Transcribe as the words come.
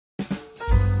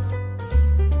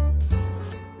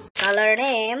color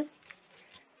name,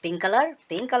 pink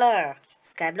color,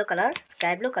 sky blue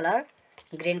color,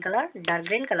 green color, dark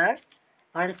green color,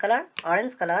 orange color,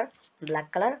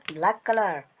 black color,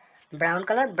 brown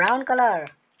color,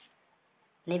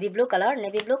 navy blue color,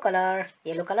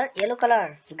 yellow color,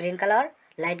 green color,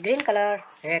 light green color,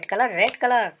 red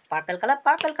color, purple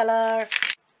color.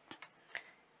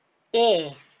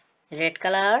 A, red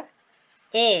color,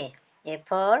 A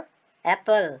for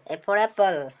apple.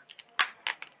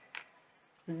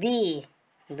 B,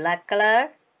 black color,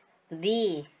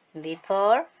 B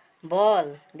for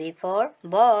ball,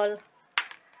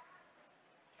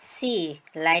 C,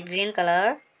 light green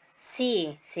color,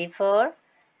 C for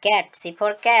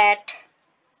cat.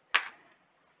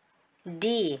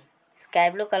 D, sky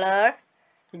blue color,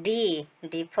 D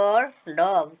for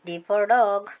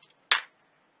dog.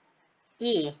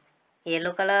 E,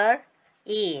 yellow color,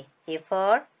 E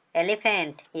for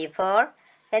elephant,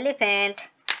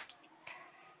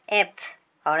 F,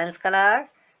 orange color,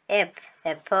 F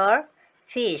for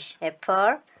fish,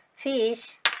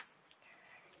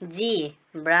 G,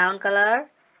 brown color,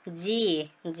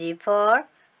 G for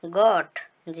goat,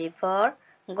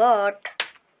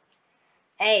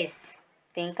 S,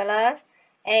 pink color,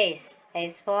 S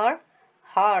for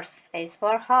horse,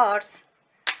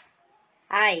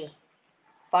 I,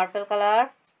 purple color,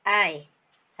 I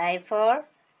for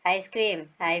ice cream,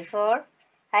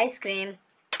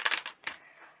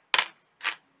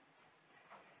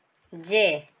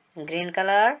 J, green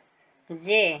color,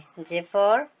 J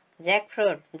for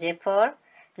jackfruit,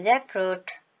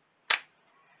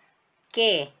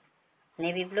 K,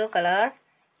 navy blue color,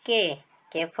 K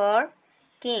for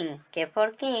king,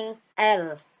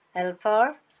 L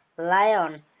for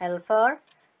lion,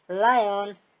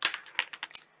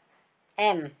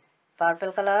 M,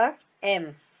 purple color,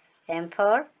 M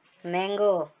for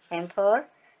mango,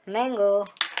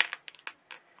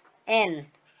 N,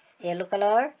 yellow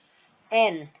color,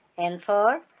 N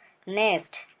for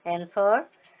nest,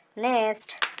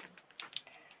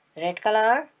 red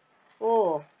color,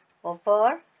 O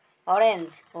for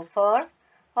orange,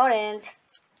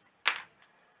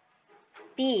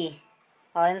 P,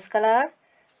 orange color,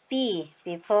 P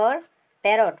for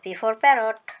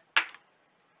parrot,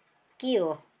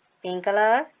 Q, pink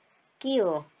color,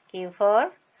 Q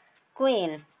for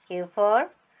queen,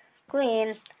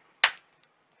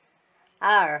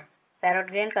 R, parrot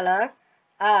green color,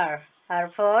 R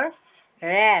for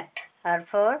rat,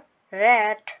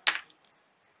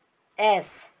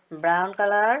 S, brown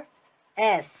color,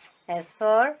 S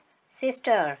for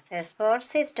sister,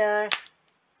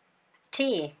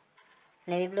 T,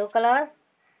 navy blue color,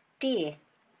 T,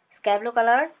 sky blue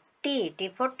color, T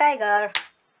for tiger,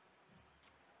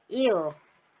 U,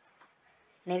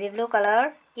 navy blue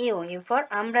color, U for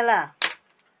umbrella,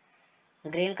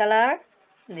 green color,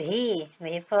 V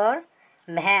for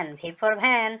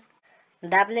van,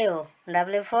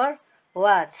 W for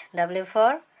watch,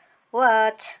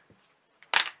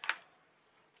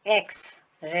 X,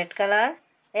 red color,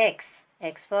 X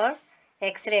for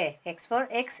X-ray,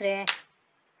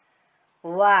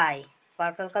 Y,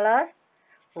 purple color,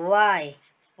 Y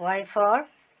for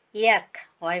yak,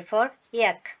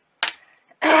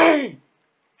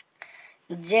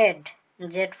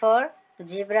 Z for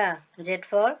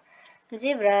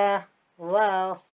zebra, wow.